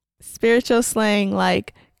spiritual slang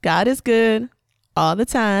like God is good all the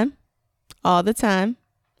time, all the time.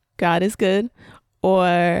 God is good.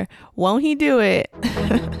 Or won't he do it?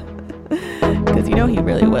 Because you know he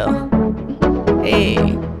really will. Hey.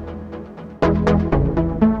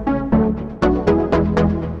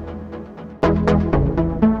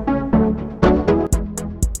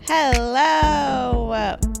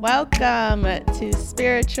 Hello. Welcome to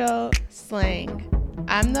Spiritual Slang.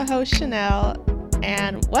 I'm the host, Chanel.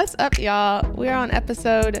 And what's up, y'all? We're on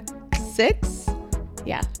episode 6.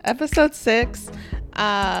 Yeah, episode 6.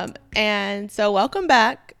 And so welcome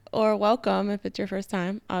back, or welcome if it's your first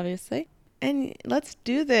time, obviously. And let's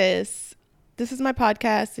do this. This is my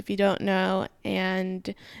podcast, if you don't know,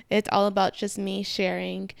 and it's all about just me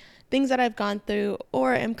sharing things that I've gone through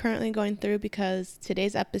or am currently going through, because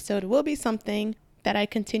today's episode will be something that I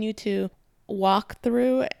continue to walk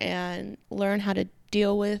through and learn how to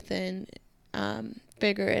deal with and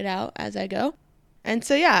figure it out as I go. And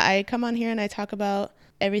so, yeah, I come on here and I talk about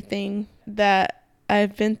everything that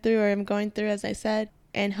I've been through or am going through, as I said,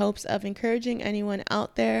 in hopes of encouraging anyone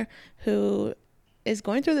out there who is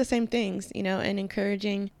going through the same things, you know, and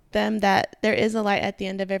encouraging them that there is a light at the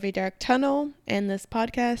end of every dark tunnel. And this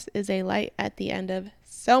podcast is a light at the end of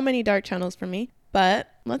so many dark tunnels for me. But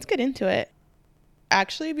let's get into it.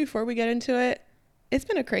 Actually, before we get into it, it's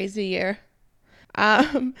been a crazy year.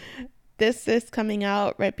 This is coming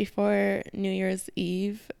out right before New Year's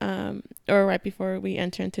Eve, or right before we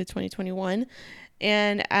enter into 2021.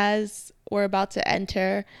 And as we're about to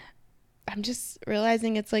enter, I'm just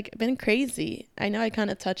realizing it's like been crazy. I know I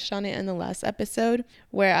kind of touched on it in the last episode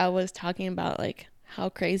where I was talking about like how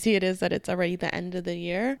crazy it is that it's already the end of the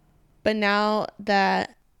year. But now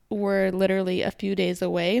that we're literally a few days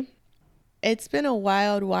away, it's been a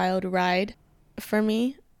wild, wild ride for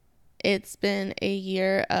me. It's been a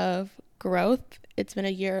year of growth. It's been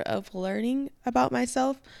a year of learning about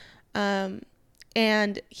myself,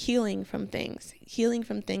 and healing from things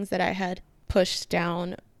that I had pushed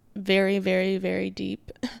down very, very, very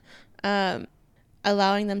deep,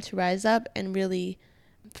 allowing them to rise up and really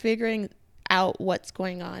figuring out what's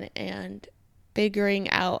going on and figuring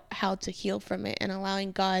out how to heal from it and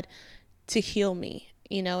allowing God to heal me,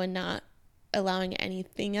 you know, and not allowing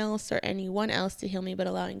anything else or anyone else to heal me, but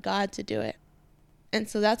allowing God to do it. And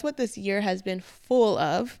so that's what this year has been full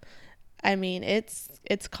of. I mean, it's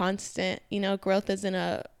constant, you know, growth isn't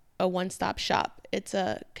a one-stop shop. It's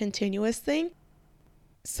a continuous thing.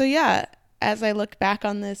 So yeah, as I look back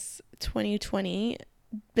on this 2020,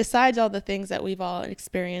 besides all the things that we've all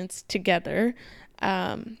experienced together,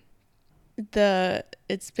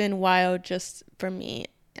 it's been wild just for me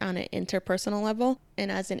on an interpersonal level and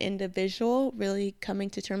as an individual, really coming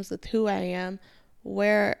to terms with who I am,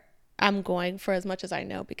 where I'm going for as much as I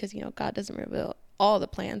know, because, you know, God doesn't reveal all the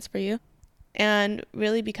plans for you, and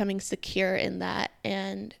really becoming secure in that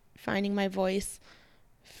and finding my voice,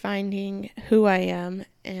 finding who I am.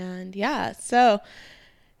 And yeah, so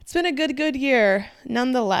it's been a good year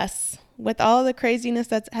nonetheless, with all the craziness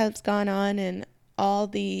that has gone on and all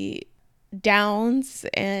the downs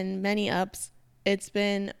and many ups. It's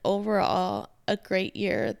been overall a great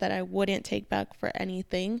year that I wouldn't take back for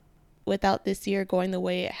anything. Without this year going the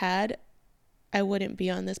way it had, I wouldn't be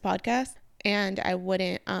on this podcast, and I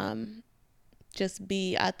wouldn't just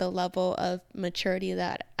be at the level of maturity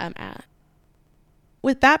that I'm at.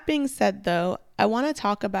 With that being said, though, I want to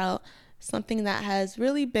talk about something that has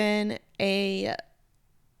really been I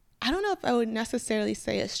don't know if I would necessarily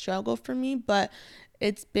say a struggle for me, but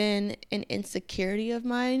it's been an insecurity of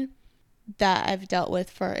mine that I've dealt with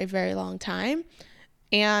for a very long time.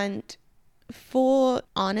 And full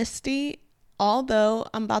honesty, although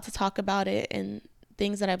I'm about to talk about it and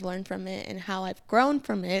things that I've learned from it and how I've grown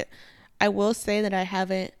from it, I will say that I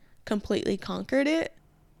haven't completely conquered it.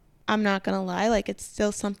 I'm not gonna lie, like it's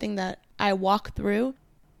still something that I walk through,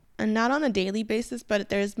 and not on a daily basis, but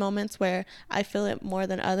there's moments where I feel it more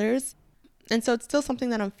than others. And so it's still something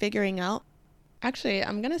that I'm figuring out. Actually,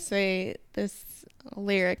 I'm gonna say this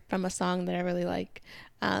lyric from a song that I really like,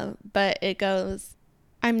 but it goes,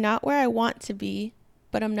 "I'm not where I want to be,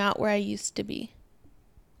 but I'm not where I used to be."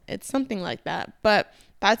 It's something like that, but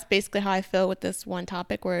that's basically how I feel with this one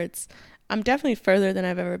topic, where I'm definitely further than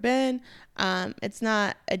I've ever been. It's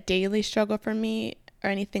not a daily struggle for me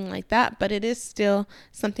or anything like that, but it is still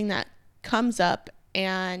something that comes up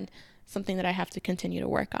and something that I have to continue to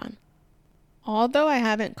work on. Although I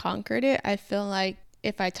haven't conquered it, I feel like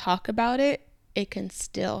if I talk about it, it can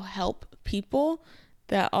still help people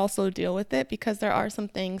that also deal with it, because there are some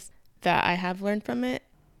things that I have learned from it.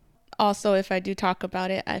 Also, if I do talk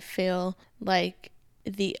about it, I feel like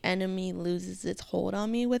the enemy loses its hold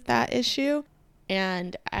on me with that issue.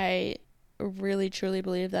 And I really truly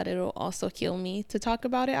believe that it'll also heal me to talk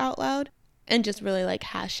about it out loud and just really like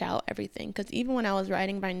hash out everything. Because even when I was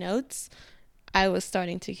writing my notes, I was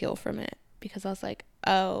starting to heal from it because I was like,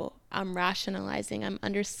 oh, I'm rationalizing, I'm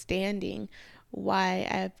understanding why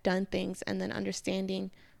I've done things and then understanding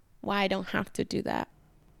why I don't have to do that.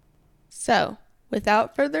 So,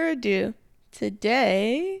 without further ado,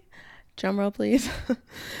 today, drumroll please,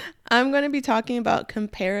 I'm going to be talking about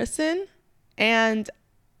comparison. And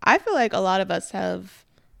I feel like a lot of us have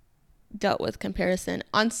dealt with comparison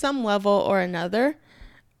on some level or another.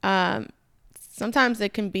 Sometimes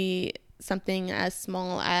it can be something as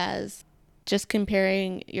small as just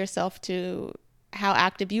comparing yourself to how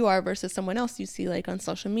active you are versus someone else you see like on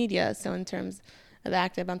social media. So in terms of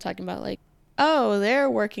active, I'm talking about like, oh, they're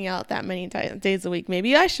working out that many days a week.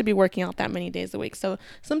 Maybe I should be working out that many days a week. So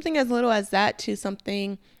something as little as that to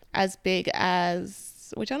something as big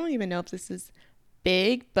as, which I don't even know if this is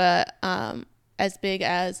big, but as big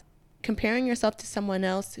as comparing yourself to someone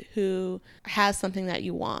else who has something that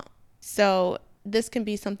you want. So this can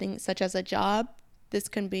be something such as a job. This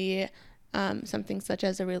can be something such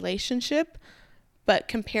as a relationship, but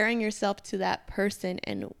comparing yourself to that person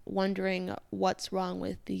and wondering what's wrong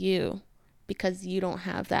with you because you don't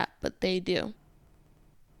have that, but they do.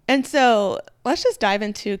 And so let's just dive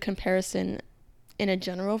into comparison in a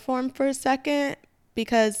general form for a second,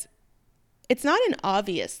 because it's not an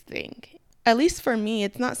obvious thing. At least for me,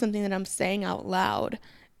 it's not something that I'm saying out loud.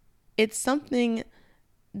 It's something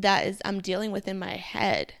that is I'm dealing with in my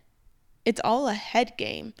head. It's all a head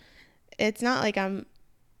game. It's not like I'm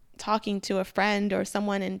talking to a friend or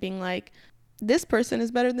someone and being like, this person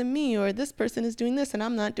is better than me, or this person is doing this and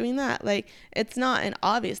I'm not doing that. Like, it's not an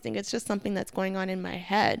obvious thing. It's just something that's going on in my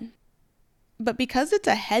head. But because it's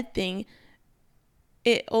a head thing,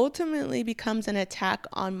 it ultimately becomes an attack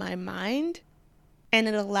on my mind, and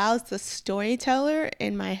it allows the storyteller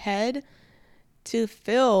in my head to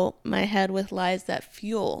fill my head with lies that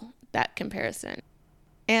fuel that comparison.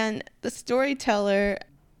 And the storyteller,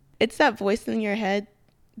 it's that voice in your head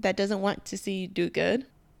that doesn't want to see you do good.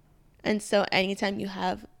 And so anytime you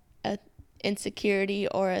have an insecurity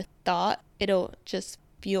or a thought, it'll just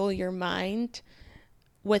fuel your mind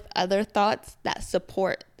with other thoughts that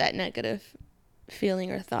support that negative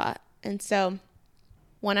feeling or thought. And so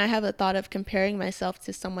when I have a thought of comparing myself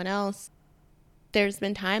to someone else, there's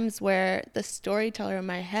been times where the storyteller in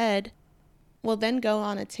my head will then go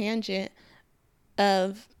on a tangent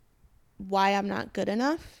of why I'm not good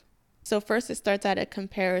enough. So first it starts at a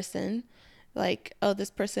comparison, like, oh,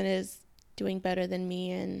 this person is doing better than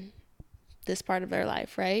me in this part of their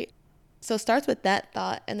life, right? So it starts with that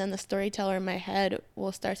thought, and then the storyteller in my head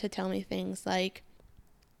will start to tell me things like,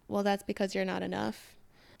 well, that's because you're not enough.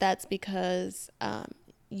 That's because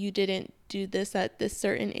you didn't do this at this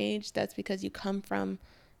certain age. That's because you come from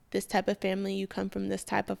this type of family. You come from this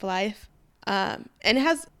type of life. And it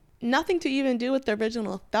has nothing to even do with the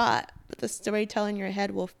original thought, but the storyteller in your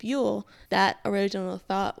head will fuel that original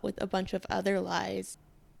thought with a bunch of other lies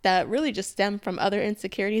that really just stem from other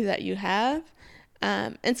insecurities that you have.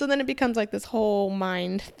 And so then it becomes like this whole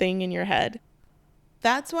mind thing in your head.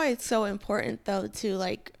 That's why it's so important, though, to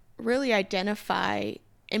like really identify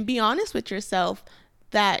and be honest with yourself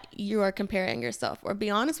that you are comparing yourself, or be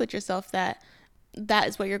honest with yourself that that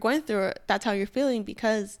is what you're going through, or that's how you're feeling.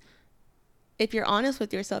 Because if you're honest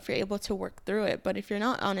with yourself, you're able to work through it. But if you're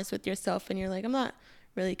not honest with yourself and you're like, I'm not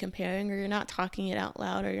really comparing, or you're not talking it out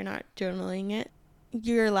loud, or you're not journaling it,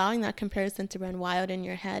 you're allowing that comparison to run wild in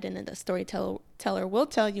your head, and then the storyteller will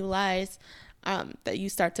tell you lies that you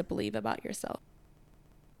start to believe about yourself.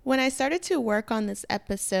 When I started to work on this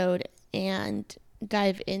episode and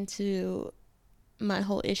dive into my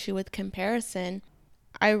whole issue with comparison,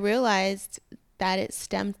 I realized that it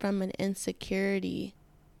stemmed from an insecurity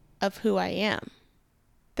of who I am,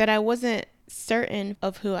 that I wasn't certain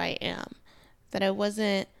of who I am, that I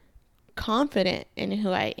wasn't confident in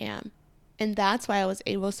who I am. And that's why I was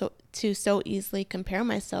able to so easily compare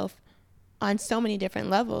myself on so many different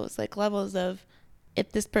levels, like levels of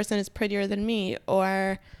if this person is prettier than me,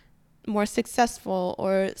 or more successful,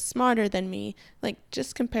 or smarter than me, like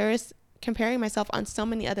just comparing myself on so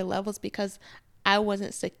many other levels because I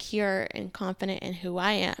wasn't secure and confident in who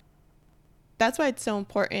I am. That's why it's so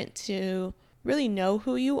important to really know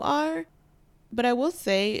who you are. But I will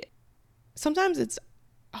say sometimes it's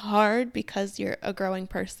hard because you're a growing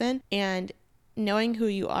person, and knowing who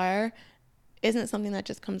you are isn't something that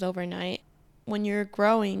just comes overnight. When you're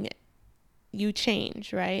growing, you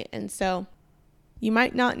change, right? And so you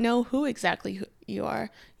might not know who exactly you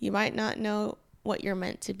are. You might not know what you're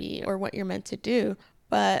meant to be or what you're meant to do.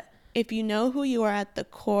 But if you know who you are at the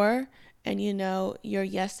core, and you know your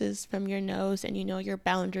yeses from your nos, and you know your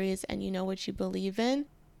boundaries, and you know what you believe in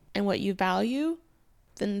and what you value,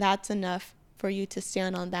 then that's enough for you to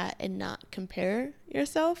stand on that and not compare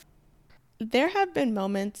yourself. There have been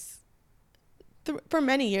moments for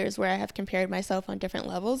many years where I have compared myself on different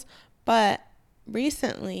levels, but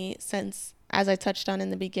recently, since, as I touched on in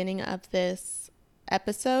the beginning of this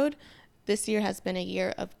episode, this year has been a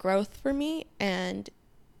year of growth for me. And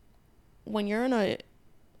when you're in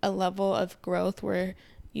a level of growth where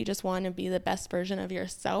you just want to be the best version of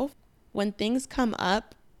yourself, when things come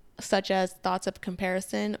up, such as thoughts of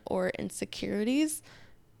comparison or insecurities,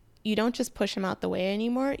 you don't just push them out the way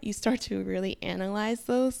anymore. You start to really analyze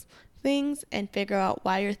those things and figure out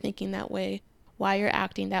why you're thinking that way, why you're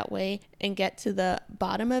acting that way, and get to the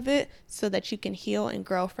bottom of it so that you can heal and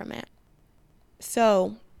grow from it.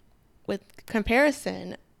 So with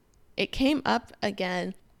comparison, it came up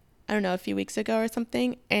again, I don't know, a few weeks ago or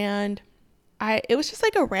something, and it was just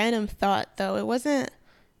like a random thought, though. It wasn't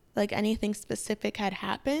like anything specific had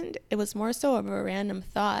happened. It was more so of a random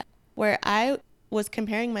thought where I was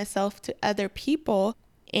comparing myself to other people,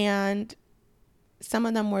 and some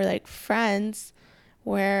of them were like friends,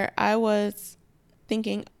 where I was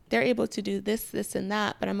thinking they're able to do this, this, and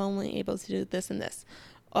that, but I'm only able to do this and this.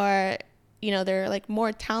 Or, they're like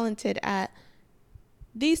more talented at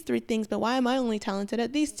these 3 things, but why am I only talented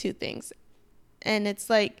at these 2 things? And it's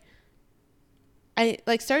like, I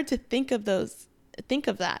like started to think of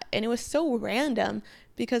that. And it was so random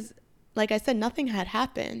because, like I said, nothing had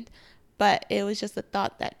happened, but it was just a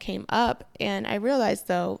thought that came up. And I realized,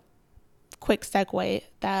 though, quick segue,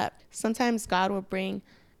 that sometimes God will bring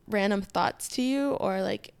random thoughts to you, or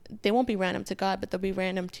like they won't be random to God, but they'll be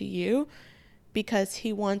random to you because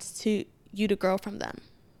he wants you to grow from them.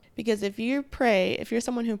 Because if you're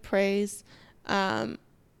someone who prays, I'll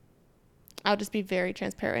just be very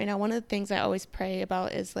transparent right now. One of the things I always pray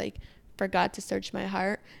about is like for God to search my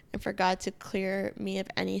heart and for God to clear me of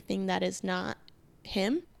anything that is not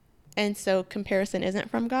him. And so comparison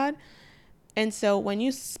isn't from God. And so when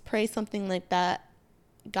you pray something like that,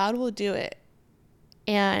 God will do it.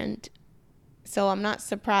 And so I'm not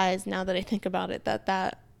surprised now that I think about it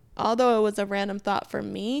that although it was a random thought for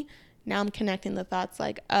me, now I'm connecting the thoughts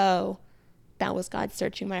like, oh, that was God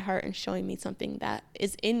searching my heart and showing me something that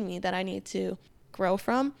is in me that I need to grow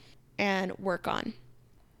from and work on.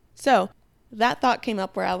 So that thought came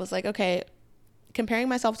up where I was like, okay, comparing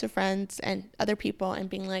myself to friends and other people and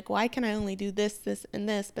being like, why can I only do this, this, and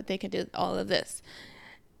this, but they can do all of this?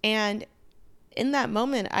 And in that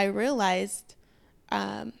moment, I realized,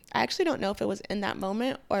 I actually don't know if it was in that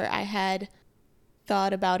moment or I had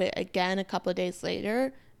thought about it again a couple of days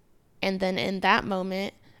later. And then in that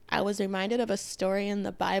moment, I was reminded of a story in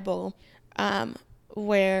the Bible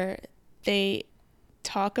where they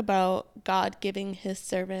talk about God giving his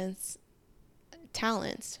servants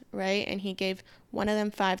talents, right? And he gave one of them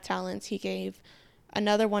 5 talents. He gave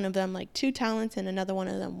another one of them like 2 talents and another one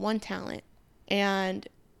of them 1 talent. And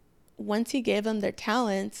once he gave them their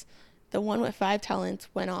talents, the one with 5 talents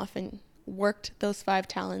went off and worked those 5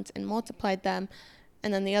 talents and multiplied them.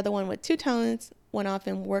 And then the other one with 2 talents went off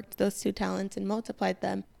and worked those 2 talents and multiplied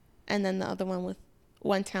them. And then the other one with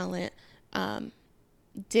 1 talent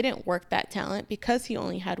didn't work that talent because he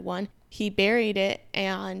only had 1. He buried it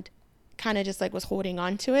and kind of just like was holding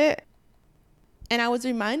on to it. And I was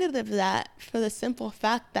reminded of that for the simple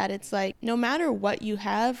fact that it's like, no matter what you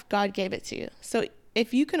have, God gave it to you. So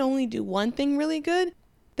if you can only do 1 thing really good,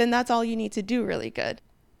 then that's all you need to do really good.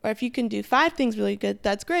 Or if you can do 5 things really good,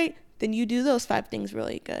 that's great. Then you do those 5 things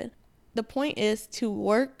really good. The point is to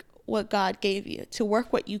work what God gave you, to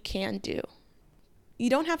work what you can do. You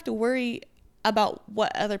don't have to worry about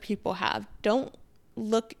what other people have. Don't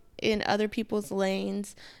look in other people's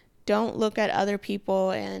lanes. Don't look at other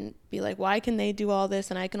people and be like, why can they do all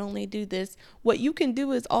this and I can only do this? What you can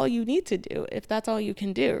do is all you need to do, if that's all you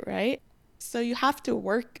can do, right? So you have to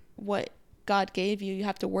work what God gave you. You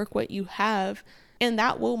have to work what you have, and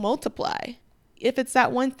that will multiply. If it's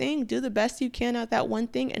that 1 thing, do the best you can at that 1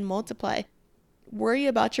 thing and multiply. Worry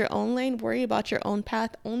about your own lane. Worry about your own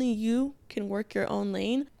path. Only you can work your own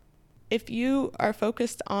lane. If you are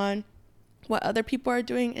focused on what other people are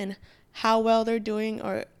doing and how well they're doing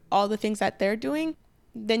or all the things that they're doing,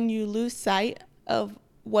 then you lose sight of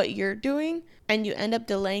what you're doing and you end up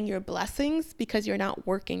delaying your blessings because you're not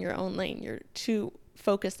working your own lane. You're too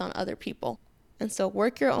focused on other people. And so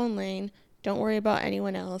work your own lane. Don't worry about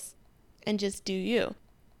anyone else and just do you.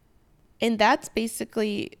 And that's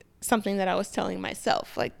basically something that I was telling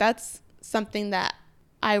myself. Like that's something that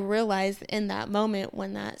I realized in that moment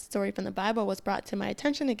when that story from the Bible was brought to my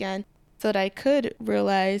attention again, so that I could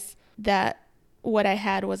realize that what I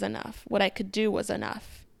had was enough, what I could do was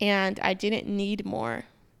enough, and I didn't need more.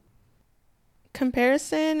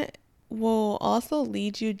 Comparison will also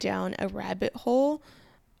lead you down a rabbit hole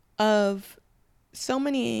of so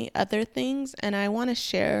many other things, and I want to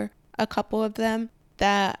share a couple of them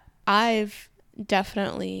that I've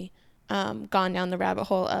definitely gone down the rabbit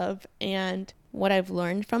hole of, and what I've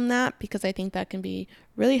learned from that, because I think that can be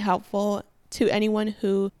really helpful to anyone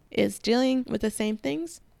who is dealing with the same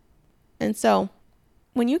things. And so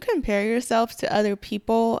when you compare yourself to other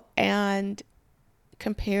people and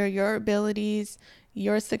compare your abilities,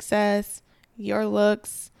 your success, your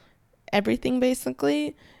looks, everything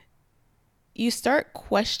basically, you start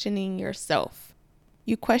questioning yourself.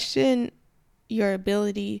 You question your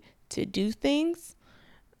ability to do things.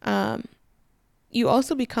 You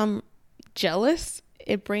also become jealous.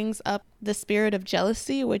 It brings up the spirit of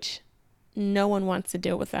jealousy, which no one wants to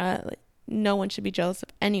deal with that. Like, no one should be jealous of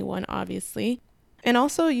anyone, obviously. And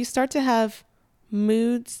also you start to have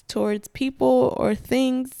moods towards people or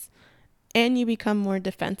things, and you become more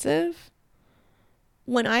defensive.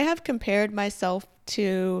 When I have compared myself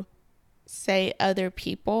to, say, other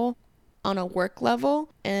people on a work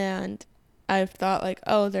level, and I've thought like,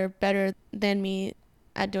 oh, they're better than me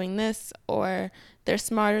at doing this, or they're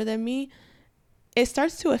smarter than me, it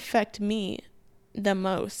starts to affect me the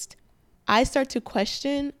most. I start to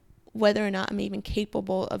question whether or not I'm even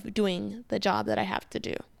capable of doing the job that I have to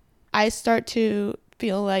do. I start to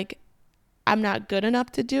feel like I'm not good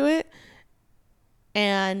enough to do it.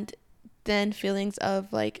 And then feelings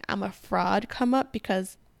of like I'm a fraud come up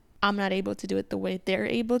because I'm not able to do it the way they're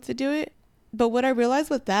able to do it. But what I realized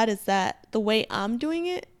with that is that the way I'm doing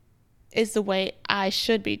it is the way I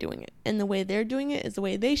should be doing it. And the way they're doing it is the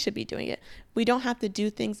way they should be doing it. We don't have to do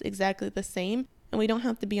things exactly the same, and we don't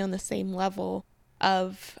have to be on the same level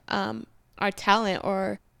of our talent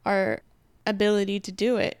or our ability to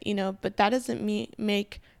do it, but that doesn't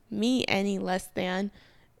make me any less than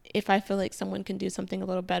if I feel like someone can do something a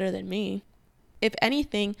little better than me. If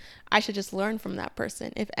anything, I should just learn from that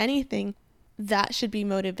person. If anything, that should be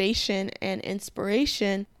motivation and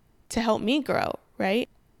inspiration to help me grow, right?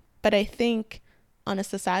 But I think on a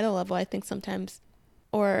societal level, I think sometimes,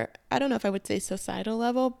 or I don't know if I would say societal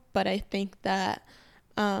level, but I think that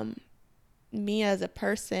me as a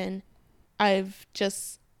person, I've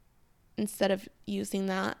just, instead of using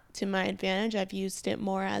that to my advantage, I've used it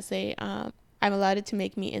more as I've allowed it to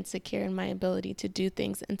make me insecure in my ability to do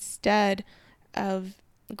things instead of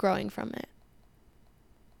growing from it.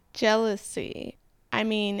 Jealousy.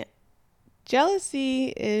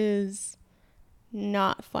 Jealousy is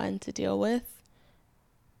not fun to deal with.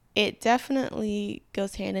 It definitely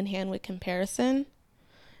goes hand in hand with comparison,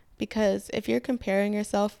 because if you're comparing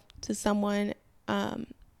yourself to someone,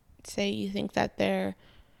 say you think that they're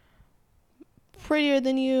prettier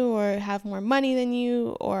than you or have more money than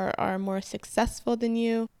you or are more successful than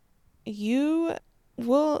you, you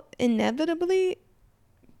will inevitably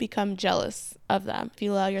become jealous of them if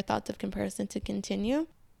you allow your thoughts of comparison to continue.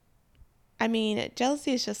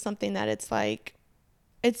 Jealousy is just something that it's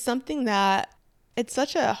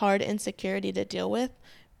such a hard insecurity to deal with,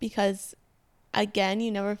 because again,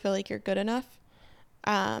 you never feel like you're good enough,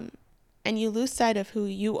 and you lose sight of who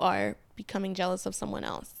you are becoming jealous of someone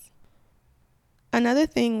else. Another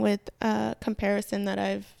thing with comparison that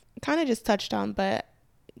I've kind of just touched on, but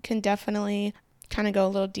can definitely kind of go a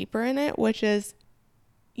little deeper in it, which is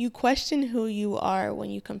you question who you are when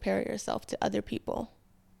you compare yourself to other people.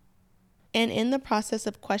 And in the process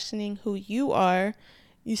of questioning who you are,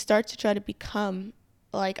 you start to try to become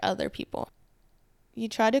like other people. You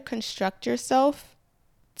try to construct yourself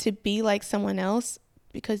to be like someone else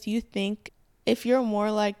because you think if you're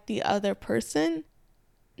more like the other person,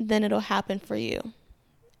 then it'll happen for you.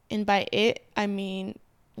 And by it, I mean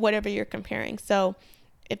whatever you're comparing. So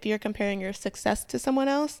if you're comparing your success to someone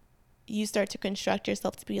else, you start to construct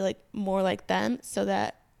yourself to be like more like them so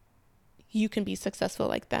that you can be successful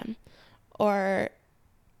like them. Or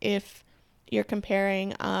if you're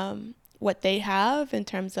comparing what they have in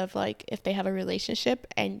terms of like if they have a relationship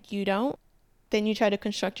and you don't, then you try to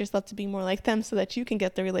construct yourself to be more like them so that you can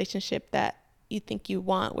get the relationship that you think you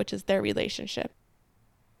want, which is their relationship.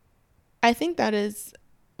 I think that is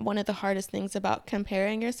one of the hardest things about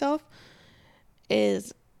comparing yourself,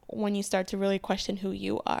 is when you start to really question who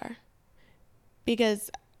you are.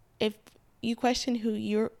 Because if you question who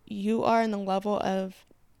you are in the level of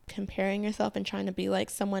comparing yourself and trying to be like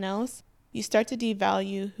someone else, you start to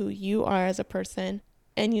devalue who you are as a person,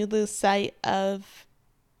 and you lose sight of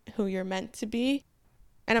who you're meant to be.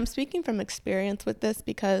 And I'm speaking from experience with this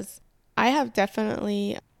because I have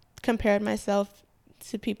definitely compared myself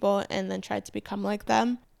to people and then tried to become like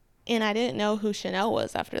them. And I didn't know who Chanel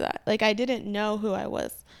was after that. Like, I didn't know who I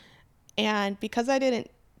was. And because I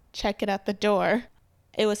didn't check it at the door,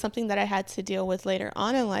 it was something that I had to deal with later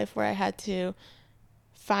on in life, where I had to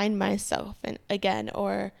find myself and again,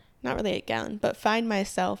 or not really again, but find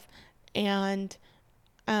myself and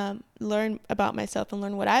learn about myself and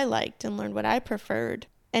learn what I liked and learn what I preferred,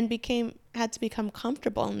 and had to become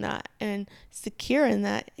comfortable in that and secure in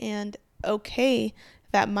that, and okay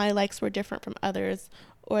that my likes were different from others,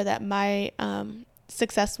 or that my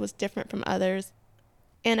success was different from others.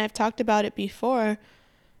 And I've talked about it before,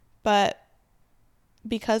 but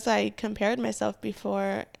because I compared myself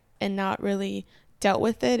before and not really dealt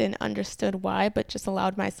with it and understood why, but just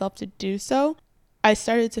allowed myself to do so, I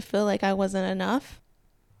started to feel like I wasn't enough.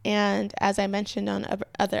 And as I mentioned on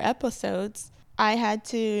other episodes, I had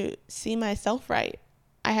to see myself right.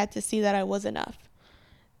 I had to see that I was enough,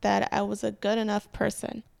 that I was a good enough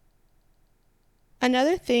person.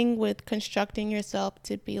 Another thing with constructing yourself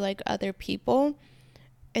to be like other people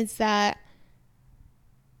is that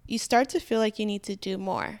you start to feel like you need to do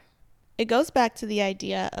more. It goes back to the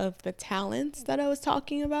idea of the talents that I was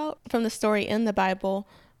talking about from the story in the Bible.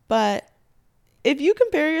 But if you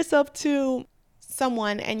compare yourself to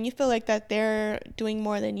someone and you feel like that they're doing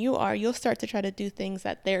more than you are, you'll start to try to do things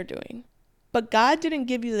that they're doing. But God didn't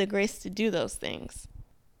give you the grace to do those things.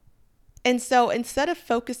 And so instead of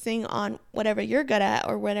focusing on whatever you're good at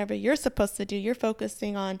or whatever you're supposed to do, you're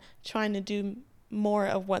focusing on trying to do more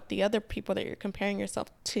of what the other people that you're comparing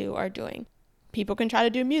yourself to are doing. People can try to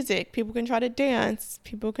do music, people can try to dance,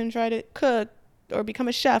 people can try to cook or become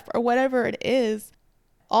a chef or whatever it is.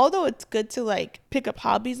 Although it's good to like pick up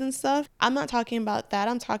hobbies and stuff, I'm not talking about that.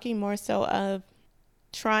 I'm talking more so of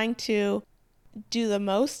trying to do the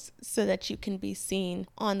most so that you can be seen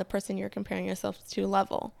on the person you're comparing yourself to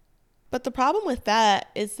level. But the problem with that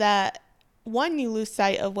is that, one, you lose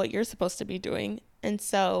sight of what you're supposed to be doing. And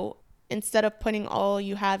so instead of putting all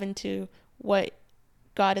you have into what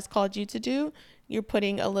God has called you to do, you're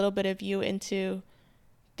putting a little bit of you into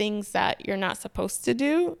things that you're not supposed to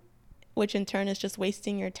do, which in turn is just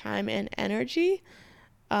wasting your time and energy.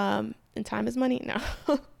 And time is money.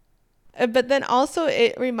 No. But then also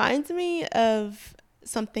it reminds me of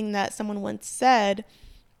something that someone once said,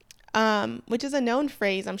 which is a known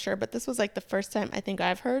phrase, I'm sure, but this was like the first time I think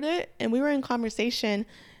I've heard it. And we were in conversation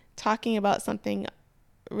talking about something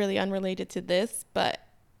really unrelated to this, but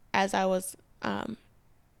as I was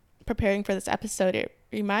preparing for this episode, it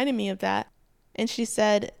reminded me of that. And she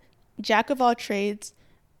said, "Jack of all trades,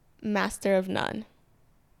 master of none."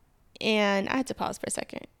 And I had to pause for a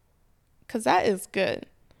second because that is good.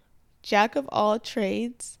 Jack of all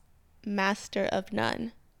trades, master of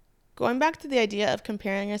none. Going back to the idea of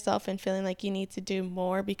comparing yourself and feeling like you need to do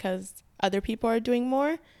more because other people are doing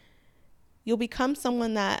more, you'll become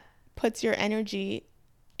someone that puts your energy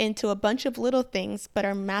into a bunch of little things but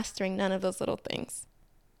are mastering none of those little things.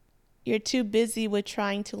 You're too busy with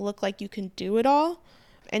trying to look like you can do it all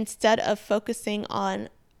instead of focusing on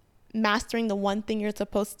mastering the one thing you're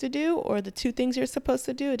supposed to do or the two things you're supposed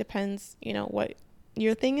to do. It depends, what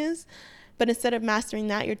your thing is. But instead of mastering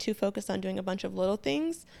that, you're too focused on doing a bunch of little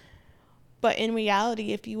things. But in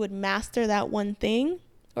reality, if you would master that one thing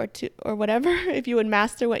or whatever, if you would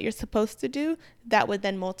master what you're supposed to do, that would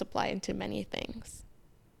then multiply into many things.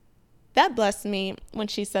 That blessed me when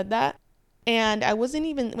she said that. And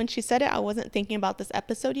when she said it, I wasn't thinking about this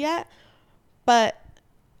episode yet, but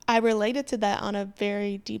I related to that on a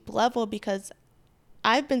very deep level because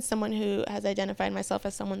I've been someone who has identified myself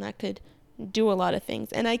as someone that could do a lot of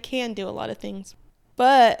things, and I can do a lot of things.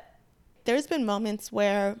 But there's been moments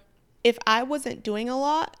where if I wasn't doing a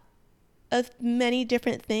lot of many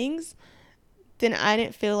different things, then I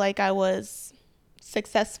didn't feel like I was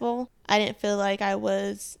successful. I didn't feel like I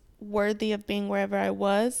was worthy of being wherever I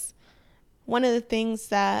was. One of the things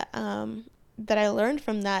that I learned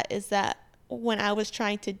from that is that when I was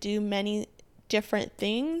trying to do many different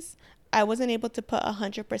things, I wasn't able to put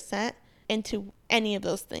 100% into any of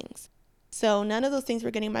those things. So none of those things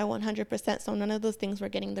were getting my 100%. So none of those things were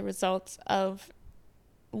getting the results of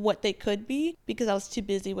what they could be because I was too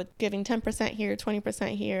busy with giving 10% here,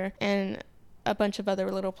 20% here, and a bunch of other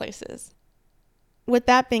little places. With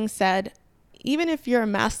that being said, even if you're a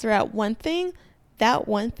master at one thing, that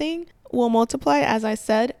one thing will multiply, as I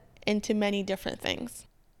said, into many different things.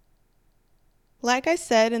 Like I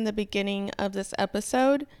said in the beginning of this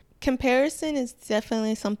episode, comparison is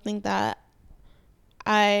definitely something that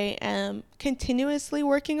I am continuously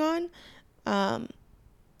working on. I'm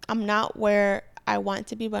not where I want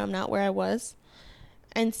to be, but I'm not where I was.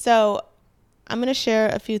 And so I'm going to share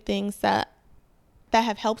a few things that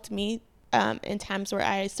have helped me in times where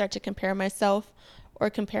I start to compare myself or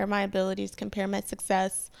compare my abilities, compare my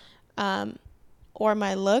success, or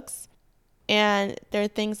my looks. And there are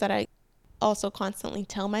things that I also constantly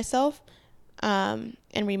tell myself and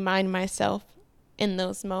remind myself in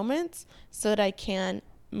those moments so that I can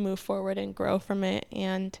move forward and grow from it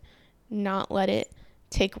and not let it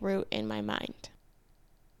take root in my mind.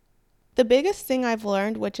 The biggest thing I've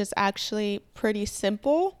learned, which is actually pretty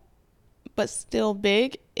simple but still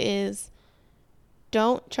big, is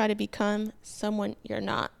don't try to become someone you're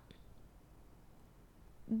not.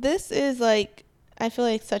 This is I feel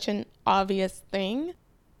like such an obvious thing.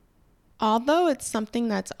 Although it's something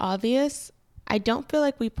that's obvious, I don't feel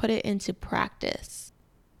like we put it into practice.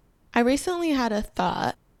 I recently had a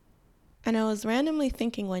thought, and I was randomly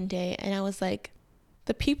thinking one day, and I was like,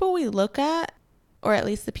 the people we look at, or at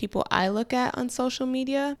least the people I look at on social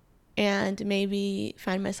media, and maybe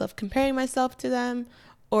find myself comparing myself to them,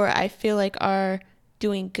 or I feel like are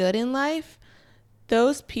doing good in life,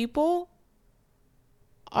 those people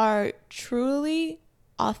are truly,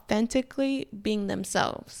 authentically being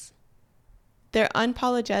themselves. They're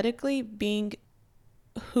unapologetically being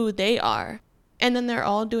who they are. And then they're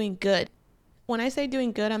all doing good. When I say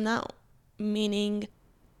doing good, I'm not meaning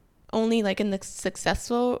only in the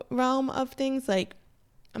successful realm of things. I'm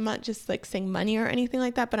not just saying money or anything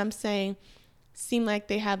like that, but I'm saying seem like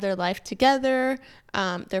they have their life together.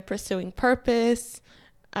 They're pursuing purpose.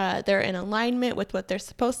 They're in alignment with what they're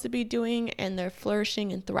supposed to be doing, and they're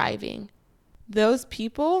flourishing and thriving. Those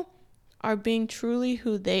people are being truly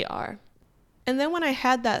who they are. And then when I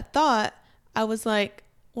had that thought, I was like,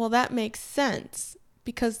 well, that makes sense,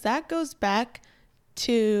 because that goes back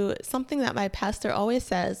to something that my pastor always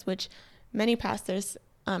says, which many pastors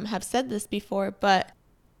have said this before, but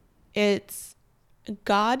it's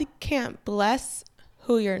God can't bless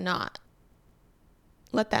who you're not.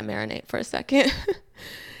 Let that marinate for a second.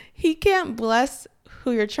 He can't bless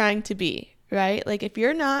who you're trying to be, right? If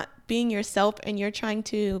you're not being yourself and you're trying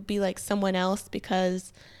to be like someone else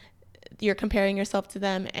because you're comparing yourself to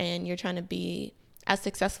them and you're trying to be as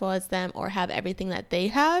successful as them or have everything that they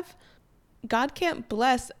have, God can't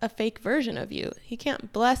bless a fake version of you. He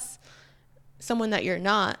can't bless someone that you're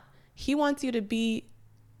not. He wants you to be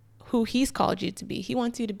who he's called you to be. He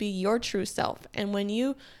wants you to be your true self. And when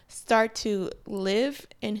you start to live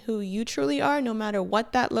in who you truly are, no matter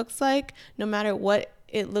what that looks like, no matter what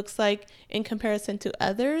it looks like in comparison to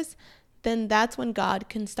others, then that's when God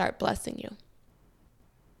can start blessing you.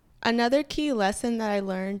 Another key lesson that I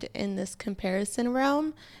learned in this comparison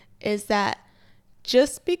realm is that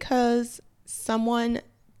just because someone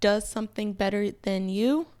does something better than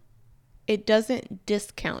you, it doesn't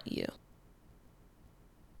discount you.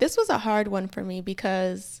 This was a hard one for me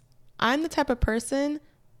because I'm the type of person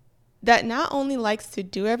that not only likes to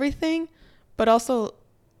do everything, but also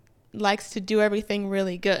likes to do everything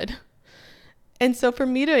really good. And so for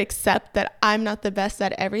me to accept that I'm not the best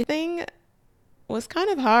at everything was kind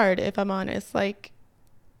of hard, if I'm honest.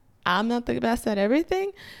 I'm not the best at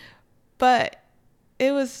everything, but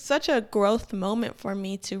it was such a growth moment for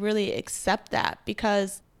me to really accept that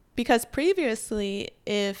because previously,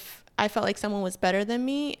 if I felt like someone was better than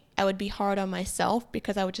me, I would be hard on myself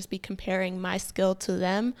because I would just be comparing my skill to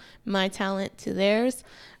them, my talent to theirs,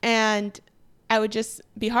 and I would just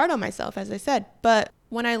be hard on myself, as I said. But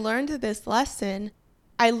when I learned this lesson,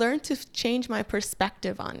 I learned to change my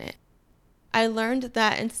perspective on it. I learned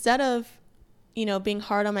that instead of, being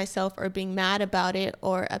hard on myself or being mad about it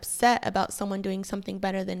or upset about someone doing something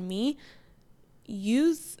better than me,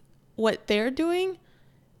 use what they're doing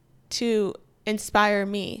to inspire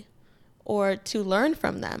me or to learn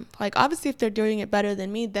from them. Obviously, if they're doing it better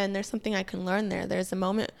than me, then there's something I can learn there. There's a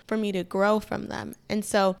moment for me to grow from them. And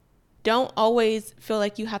so don't always feel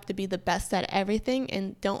like you have to be the best at everything,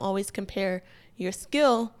 and don't always compare your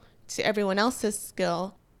skill to everyone else's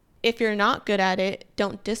skill. If you're not good at it,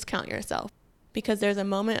 don't discount yourself, because there's a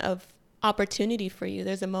moment of opportunity for you.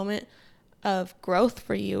 There's a moment of growth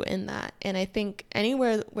for you in that. And I think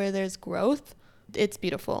anywhere where there's growth, it's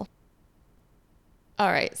beautiful. All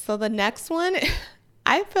right, so the next one,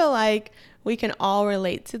 I feel like we can all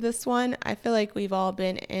relate to this one. I feel like we've all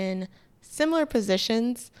been in similar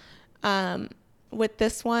positions with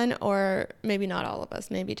this one, or maybe not all of us,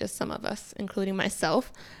 maybe just some of us, including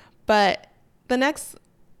myself. But the next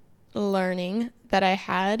learning that I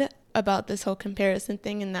had about this whole comparison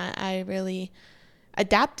thing and that I really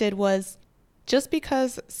adapted was, just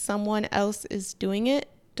because someone else is doing it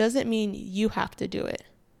doesn't mean you have to do it.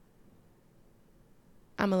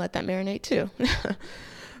 I'm gonna let that marinate too.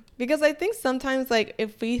 Because I think sometimes, like,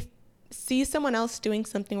 if we see someone else doing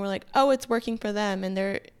something, we're like, oh, it's working for them and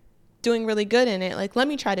they're doing really good in it, like, let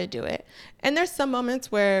me try to do it. And there's some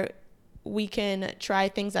moments where we can try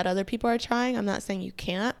things that other people are trying. I'm not saying you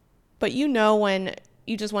can't, but when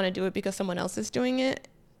you just want to do it because someone else is doing it,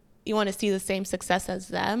 you want to see the same success as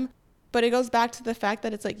them. But it goes back to the fact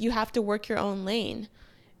that it's like, you have to work your own lane.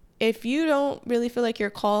 If you don't really feel like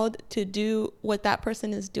you're called to do what that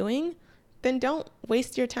person is doing, then don't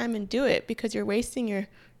waste your time and do it, because you're wasting your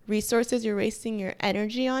resources, you're wasting your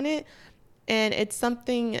energy on it, and it's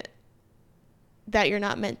something that you're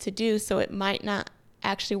not meant to do, so it might not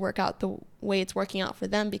actually work out the way it's working out for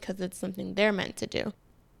them because it's something they're meant to do.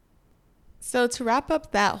 So to wrap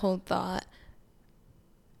up that whole thought,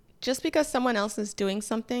 just because someone else is doing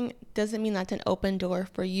something doesn't mean that's an open door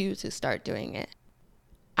for you to start doing it.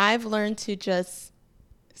 I've learned to just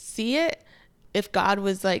see it. If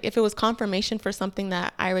it was confirmation for something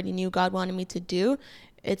that I already knew God wanted me to do,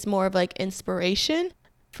 it's more of like inspiration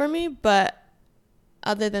for me. But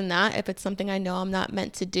other than that, if it's something I know I'm not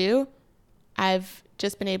meant to do, I've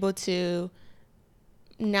just been able to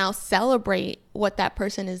now celebrate what that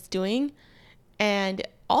person is doing and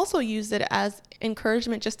also use it as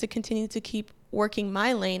encouragement just to continue to keep working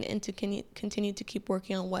my lane and to continue to keep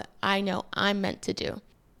working on what I know I'm meant to do.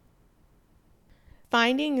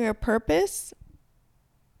 Finding your purpose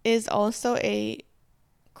is also a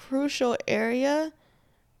crucial area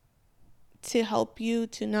to help you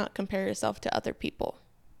to not compare yourself to other people.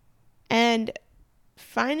 And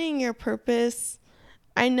finding your purpose,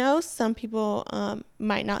 I know some people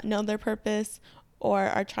might not know their purpose or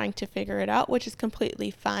are trying to figure it out, which is completely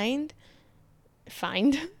fine.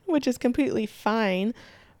 Which is completely fine.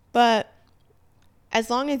 But as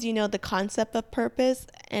long as you know the concept of purpose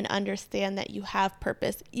and understand that you have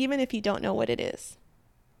purpose, even if you don't know what it is,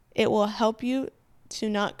 it will help you to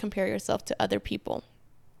not compare yourself to other people.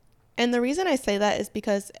 And the reason I say that is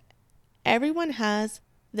because everyone has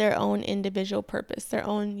their own individual purpose, their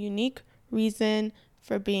own unique reason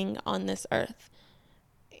for being on this earth.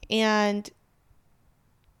 And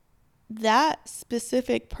that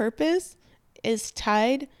specific purpose is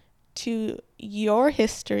tied to your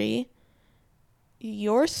history,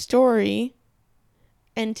 your story,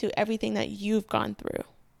 and to everything that you've gone through.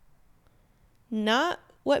 Not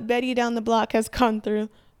what Betty down the block has gone through,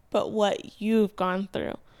 but what you've gone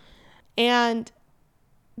through. And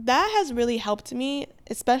that has really helped me,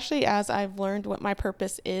 especially as I've learned what my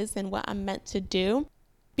purpose is and what I'm meant to do.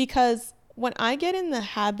 Because when I get in the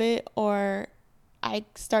habit or I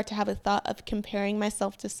start to have a thought of comparing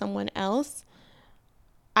myself to someone else,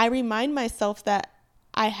 I remind myself that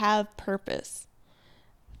I have purpose.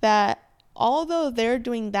 That although they're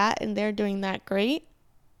doing that and they're doing that great,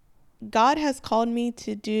 God has called me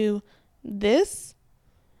to do this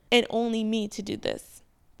and only me to do this.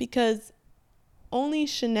 Because only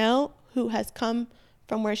Chanel, who has come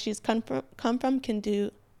from where she's come from, can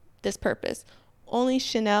do this purpose. Only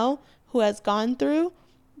Chanel, who has gone through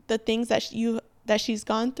the things that she's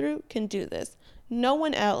gone through, can do this. No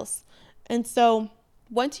one else. And so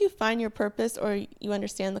once you find your purpose, or you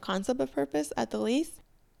understand the concept of purpose at the least,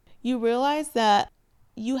 you realize that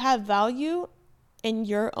you have value in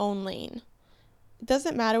your own lane. It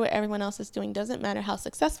doesn't matter what everyone else is doing. Doesn't matter how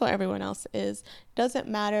successful everyone else is. Doesn't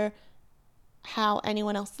matter how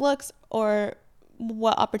anyone else looks or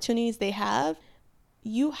what opportunities they have.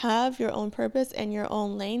 You have your own purpose and your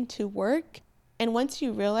own lane to work. And once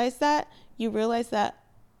you realize that,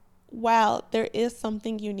 wow, there is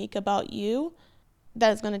something unique about you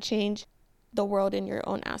that is going to change the world in your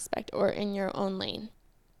own aspect or in your own lane.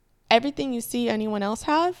 Everything you see anyone else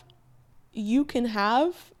have, you can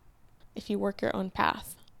have if you work your own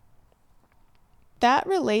path. That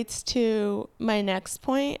relates to my next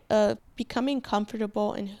point of becoming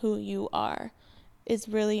comfortable in who you are. Is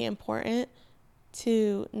really important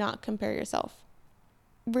to not compare yourself.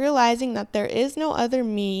 Realizing that there is no other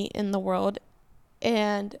me in the world,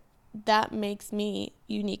 and that makes me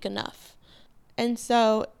unique enough. And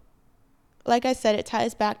so, like I said, it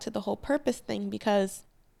ties back to the whole purpose thing, because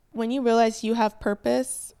when you realize you have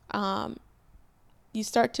purpose, you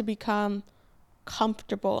start to become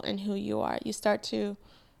comfortable in who you are. You start to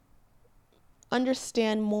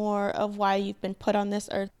understand more of why you've been put on this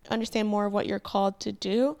earth, understand more of what you're called to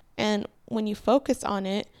do. And when you focus on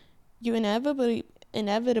it, you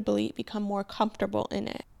inevitably become more comfortable in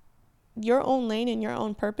it. Your own lane and your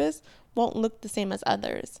own purpose won't look the same as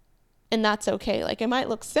others. And that's okay. Like, it might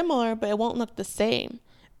look similar, but it won't look the same.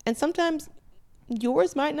 And sometimes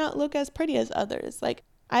yours might not look as pretty as others. Like,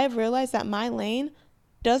 I have realized that my lane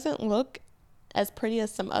doesn't look as pretty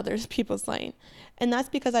as some other people's lane. And that's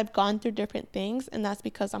because I've gone through different things, and that's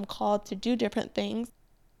because I'm called to do different things.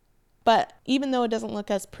 But even though it doesn't look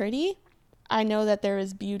as pretty, I know that there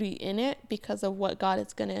is beauty in it because of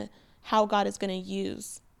how God is gonna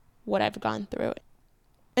use what I've gone through.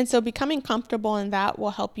 And so becoming comfortable in that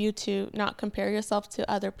will help you to not compare yourself to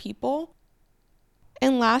other people.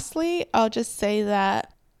 And lastly, I'll just say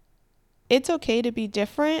that it's okay to be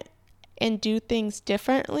different and do things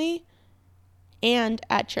differently and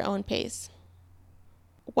at your own pace.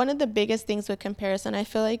 One of the biggest things with comparison, I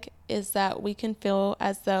feel like, is that we can feel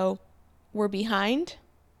as though we're behind.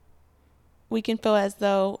 We can feel as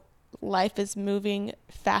though life is moving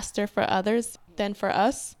faster for others than for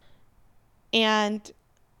us. And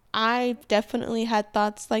I've definitely had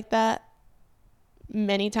thoughts like that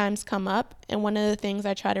many times come up. And one of the things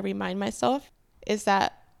I try to remind myself is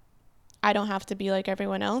that I don't have to be like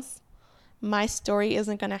everyone else. My story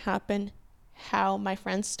isn't going to happen how my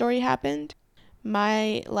friend's story happened.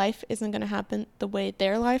 My life isn't going to happen the way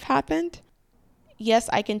their life happened. Yes,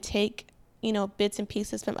 I can take, bits and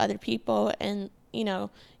pieces from other people and,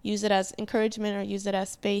 use it as encouragement or use it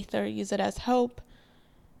as faith or use it as hope.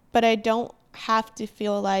 But I don't have to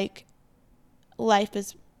feel like life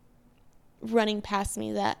is running past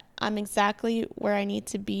me, that I'm exactly where I need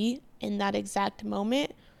to be in that exact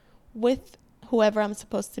moment with whoever I'm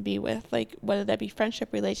supposed to be with, like whether that be friendship,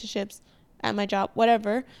 relationships, at my job,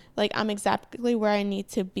 whatever. Like I'm exactly where I need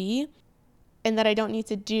to be, and that I don't need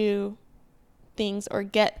to do things or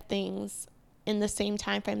get things in the same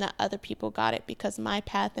time frame that other people got it, because my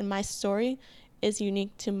path and my story is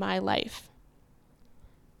unique to my life.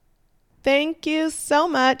 Thank you so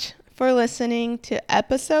much for listening to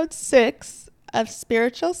episode 6 of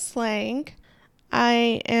Spiritual Slang.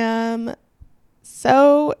 I am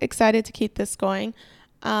so excited to keep this going.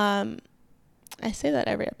 I say that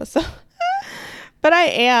every episode. But I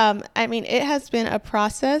am. I mean, it has been a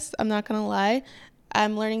process. I'm not going to lie.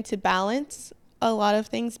 I'm learning to balance a lot of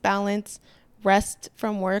things. Balance rest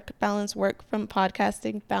from work. Balance work from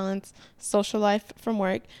podcasting. Balance social life from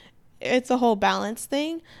work. It's a whole balance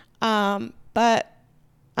thing. But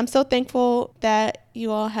I'm so thankful that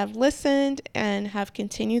you all have listened and have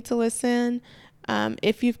continued to listen.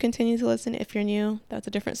 If you've continued to listen, if you're new, that's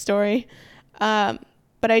a different story. But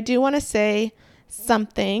I do want to say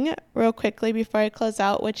something real quickly before I close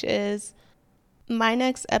out, which is my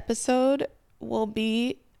next episode will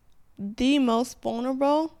be the most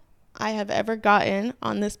vulnerable I have ever gotten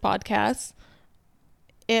on this podcast.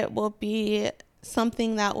 It will be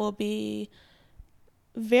something that will be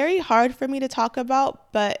very hard for me to talk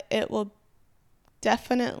about, but it will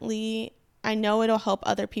definitely, I know it'll help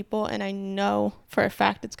other people, and I know for a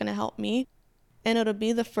fact it's going to help me. And it'll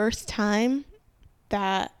be the first time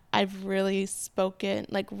that I've really spoken,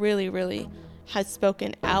 like really has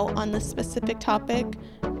spoken out on this specific topic,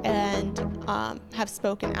 and have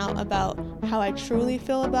spoken out about how I truly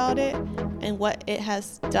feel about it and what it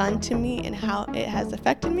has done to me and how it has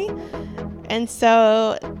affected me. And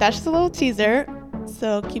so that's just a little teaser.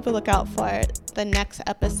 So keep a lookout for the next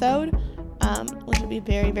episode, which will be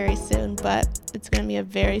very, very soon, but it's going to be a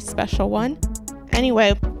very special one.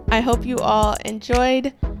 Anyway, I hope you all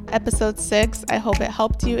enjoyed episode 6. I hope it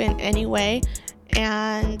helped you in any way.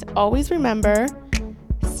 And always remember,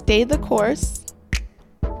 stay the course,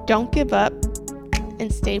 don't give up,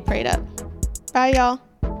 and stay prayed up. Bye, y'all.